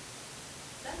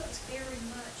 That looks very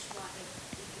much like,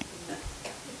 if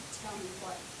you can tell me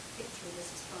what picture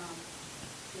this is from.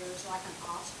 There's like an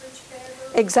ostrich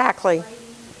feather. Exactly. Lady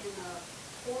in a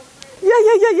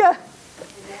portrait. Yeah. And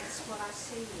that's what I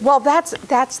see. Well, that's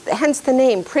hence the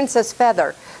name, Princess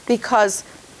Feather, because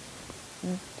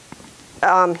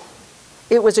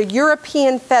it was a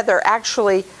European feather,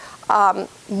 actually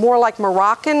more like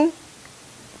Moroccan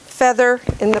feather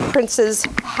in the prince's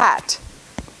hat.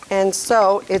 And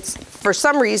so it's, for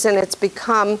some reason, it's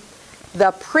become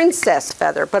the princess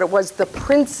feather, but it was the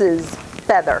prince's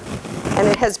feather. And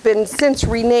it has been since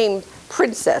renamed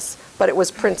Princess, but it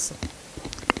was Prince.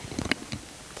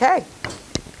 Okay.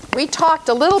 We talked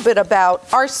a little bit about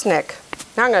arsenic.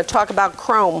 Now I'm going to talk about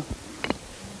chrome.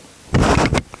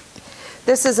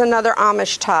 This is another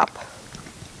Amish top.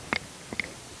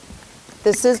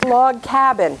 This is log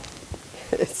cabin.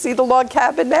 See the log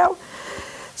cabin now?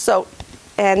 So,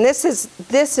 and this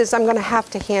is, I'm going to have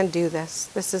to hand do this.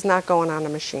 This is not going on a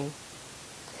machine.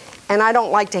 And I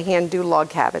don't like to hand do log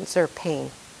cabins. They're a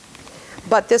pain.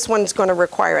 But this one's going to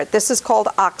require it. This is called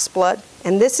oxblood,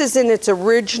 and this is in its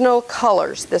original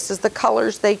colors. This is the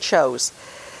colors they chose.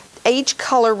 Each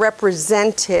color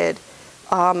represented,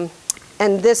 and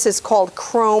this is called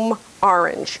chrome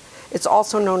orange. It's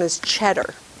also known as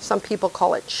cheddar. Some people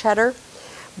call it cheddar,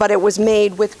 but it was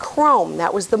made with chrome.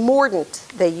 That was the mordant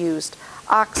they used.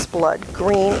 Oxblood,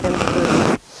 green and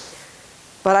blue.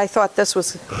 But I thought this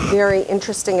was very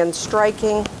interesting and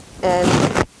striking and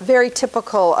very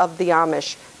typical of the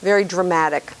Amish, very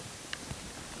dramatic.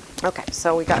 Okay,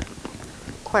 so we got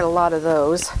quite a lot of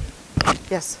those.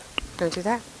 Yes, gonna do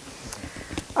that?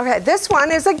 Okay, this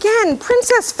one is again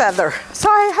princess feather. So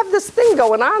I have this thing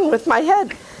going on with my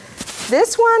head.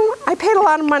 This one, I paid a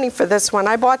lot of money for this one.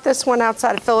 I bought this one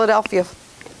outside of Philadelphia.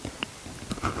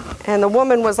 And the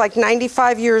woman was like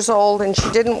 95 years old, and she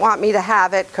didn't want me to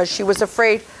have it because she was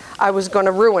afraid I was going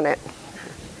to ruin it.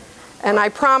 And I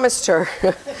promised her,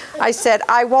 I said,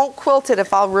 I won't quilt it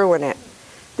if I'll ruin it.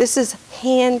 This is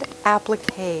hand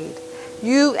appliqued.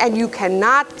 You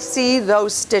cannot see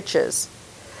those stitches.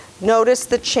 Notice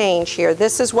the change here.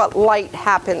 This is what light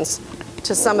happens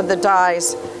to some of the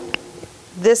dyes.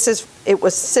 It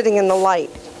was sitting in the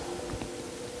light.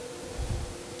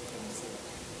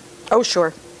 Oh,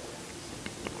 sure.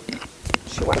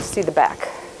 She wants to see the back.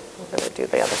 I'm going to do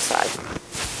the other side.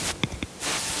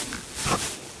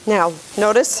 Now,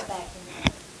 notice.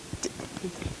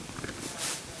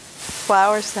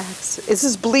 Flour sacks. This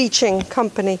is bleaching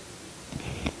company.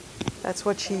 That's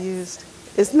what she used.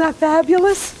 Isn't that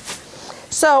fabulous?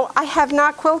 So I have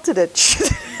not quilted it.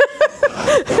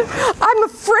 I'm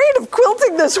afraid of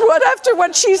quilting this one after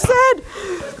what she said.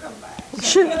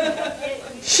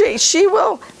 She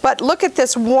will. But look at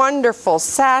this wonderful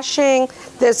sashing,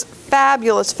 this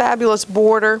fabulous, fabulous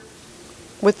border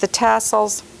with the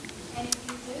tassels. And if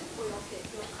you do quilt it,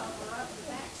 you'll cover up the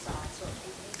backside so it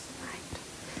can be right.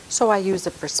 So I use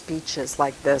it for speeches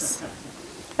like this.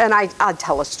 And I'll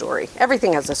tell a story.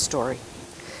 Everything has a story.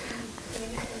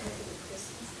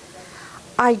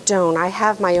 I don't. I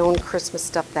have my own Christmas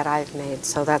stuff that I've made,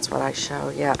 so that's what I show,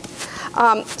 yeah.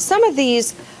 Some of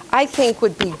these I think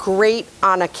would be great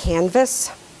on a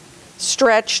canvas,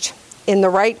 stretched in the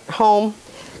right home.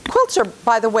 Quilts are,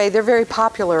 by the way, they're very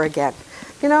popular again.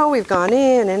 You know, we've gone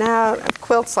in and out of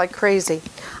quilts like crazy.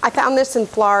 I found this in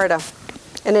Florida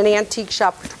in an antique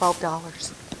shop for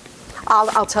 $12.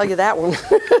 I'll tell you that one.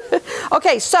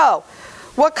 Okay, so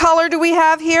what color do we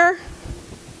have here?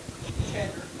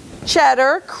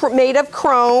 Cheddar, made of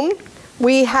chrome.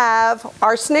 We have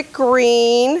arsenic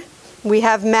green. We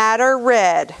have madder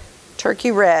red,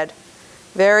 turkey red.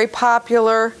 Very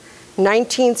popular,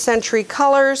 19th century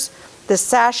colors. The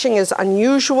sashing is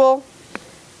unusual.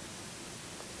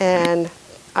 And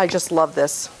I just love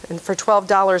this. And for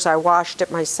 $12, I washed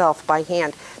it myself by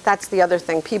hand. That's the other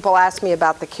thing. People ask me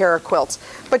about the Koerner quilts.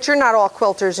 But you're not all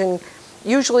quilters. And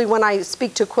usually when I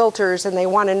speak to quilters and they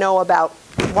want to know about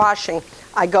washing,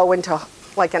 I go into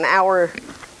like an hour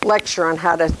lecture on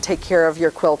how to take care of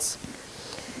your quilts.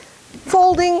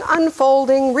 Folding,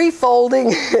 unfolding,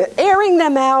 refolding, airing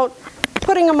them out,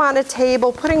 putting them on a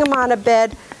table, putting them on a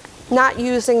bed, not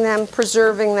using them,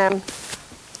 preserving them,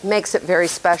 makes it very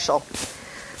special.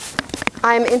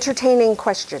 I'm entertaining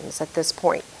questions at this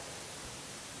point.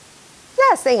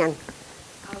 Yes, Anne?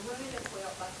 I ruined a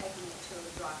quilt by taking it to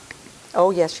a dry clean.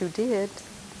 Oh, yes, you did.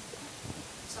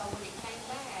 So when it came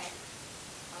back,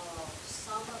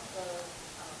 some of the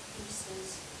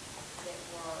pieces that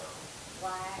were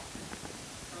black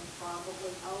are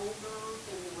probably older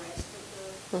than the rest of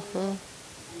the quilt,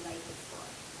 and they would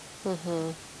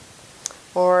fray.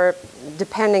 Or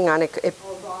depending on it.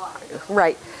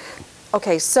 Right.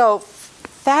 Okay, so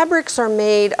fabrics are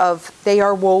made of, they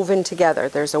are woven together.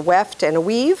 There's a weft and a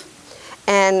weave,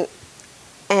 and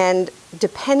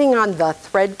depending on the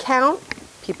thread count,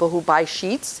 people who buy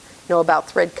sheets know about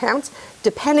thread counts.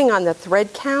 Depending on the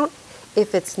thread count,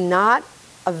 if it's not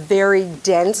a very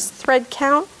dense thread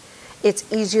count,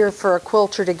 it's easier for a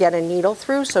quilter to get a needle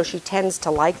through, so she tends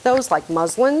to like those, like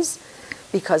muslins,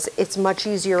 because it's much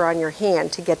easier on your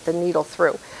hand to get the needle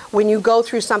through. When you go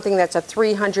through something that's a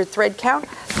 300 thread count,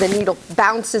 the needle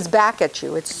bounces back at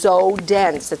you. It's so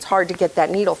dense, it's hard to get that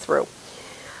needle through.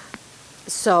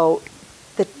 So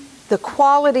the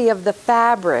quality of the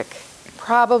fabric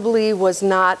probably was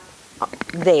not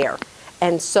there,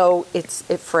 and so it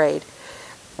frayed.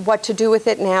 What to do with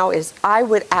it now is I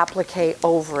would applique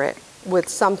over it with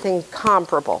something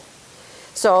comparable.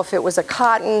 So if it was a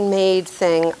cotton-made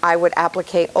thing, I would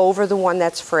applique over the one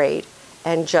that's frayed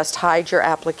and just hide your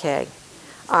applique.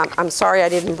 I'm sorry I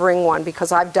didn't bring one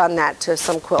because I've done that to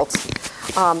some quilts.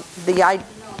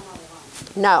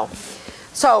 No.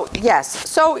 So yes,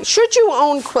 so should you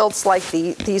own quilts like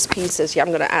these pieces? Yeah, I'm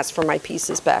going to ask for my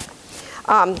pieces back.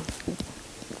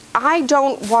 I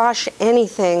don't wash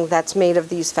anything that's made of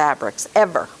these fabrics,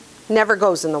 ever. Never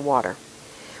goes in the water.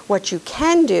 What you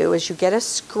can do is you get a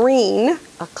screen,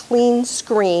 a clean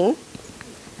screen,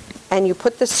 and you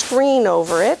put the screen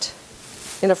over it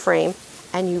in a frame,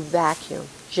 and you vacuum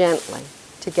gently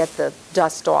to get the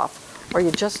dust off. Or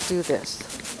you just do this.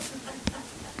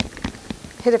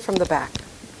 Hit it from the back.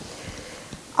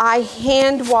 I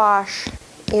hand wash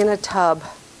in a tub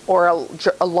or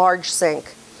a large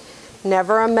sink.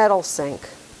 Never a metal sink.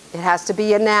 It has to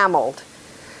be enameled.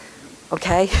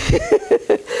 Okay?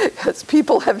 Because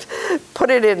people have put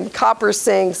it in copper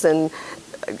sinks and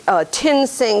tin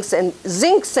sinks and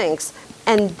zinc sinks,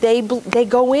 and they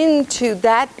go into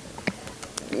that,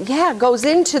 yeah, goes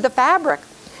into the fabric.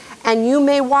 And you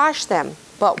may wash them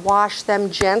but wash them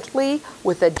gently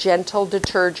with a gentle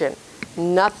detergent.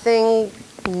 Nothing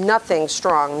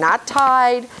strong, not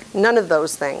Tide, none of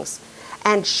those things.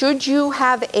 And should you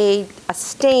have a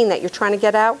stain that you're trying to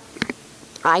get out,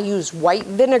 I use white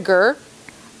vinegar,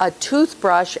 a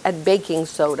toothbrush, and baking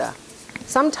soda.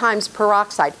 Sometimes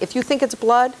peroxide. If you think it's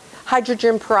blood,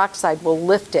 hydrogen peroxide will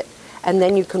lift it, and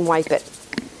then you can wipe it.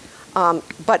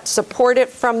 But support it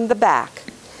from the back.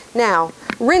 Now,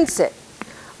 rinse it.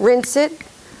 Rinse it,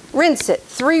 rinse it,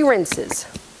 3 rinses.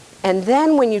 And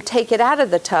then when you take it out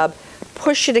of the tub,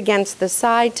 push it against the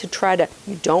side to try to,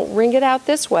 you don't wring it out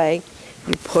this way,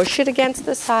 you push it against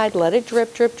the side, let it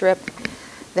drip, drip, drip.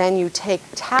 Then you take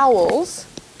towels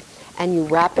and you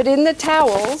wrap it in the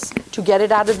towels to get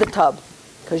it out of the tub.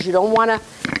 Because you don't want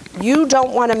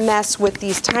to mess with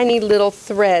these tiny little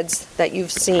threads that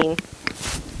you've seen.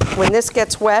 When this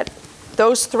gets wet,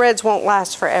 those threads won't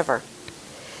last forever.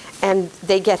 And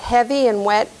they get heavy and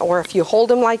wet, or if you hold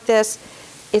them like this,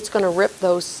 it's going to rip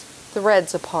those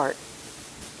threads apart.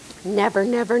 Never,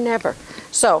 never, never.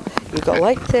 So you go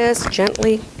like this,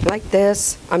 gently, like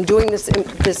this. I'm doing this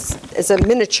as a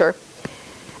miniature.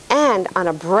 And on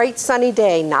a bright sunny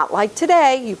day, not like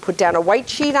today, you put down a white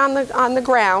sheet on the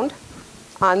ground,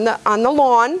 on the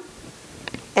lawn,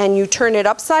 and you turn it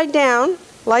upside down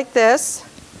like this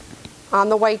on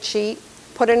the white sheet.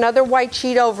 Put another white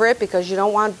sheet over it because you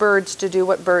don't want birds to do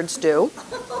what birds do,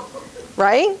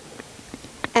 right?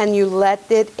 And you let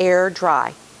it air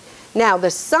dry. Now the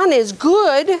sun is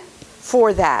good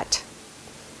for that,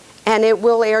 and it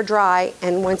will air dry,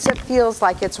 and once it feels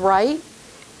like it's right,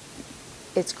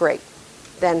 it's great.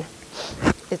 Then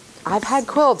I've had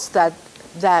quilts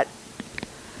that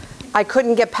I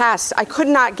couldn't get past. I could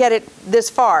not get it this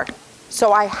far,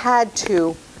 so I had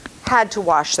to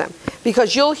wash them,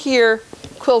 because you'll hear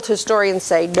quilt historians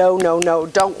say, no, no, no,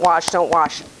 don't wash, don't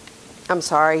wash. I'm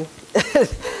sorry.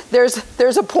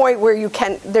 There's a point where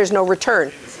there's no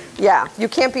return. Yeah, you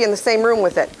can't be in the same room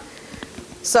with it.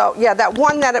 So yeah, that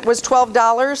one that it was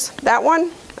 $12, that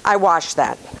one, I washed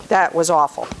that. That was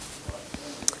awful.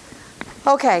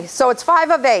 Okay, so it's 5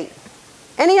 of 8.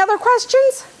 Any other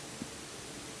questions?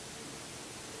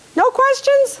 No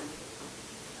questions?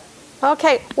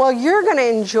 Okay, well, you're going to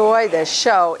enjoy this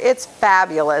show. It's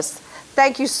fabulous.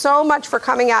 Thank you so much for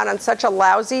coming out on such a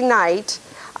lousy night.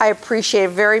 I appreciate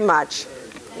it very much.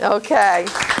 Okay.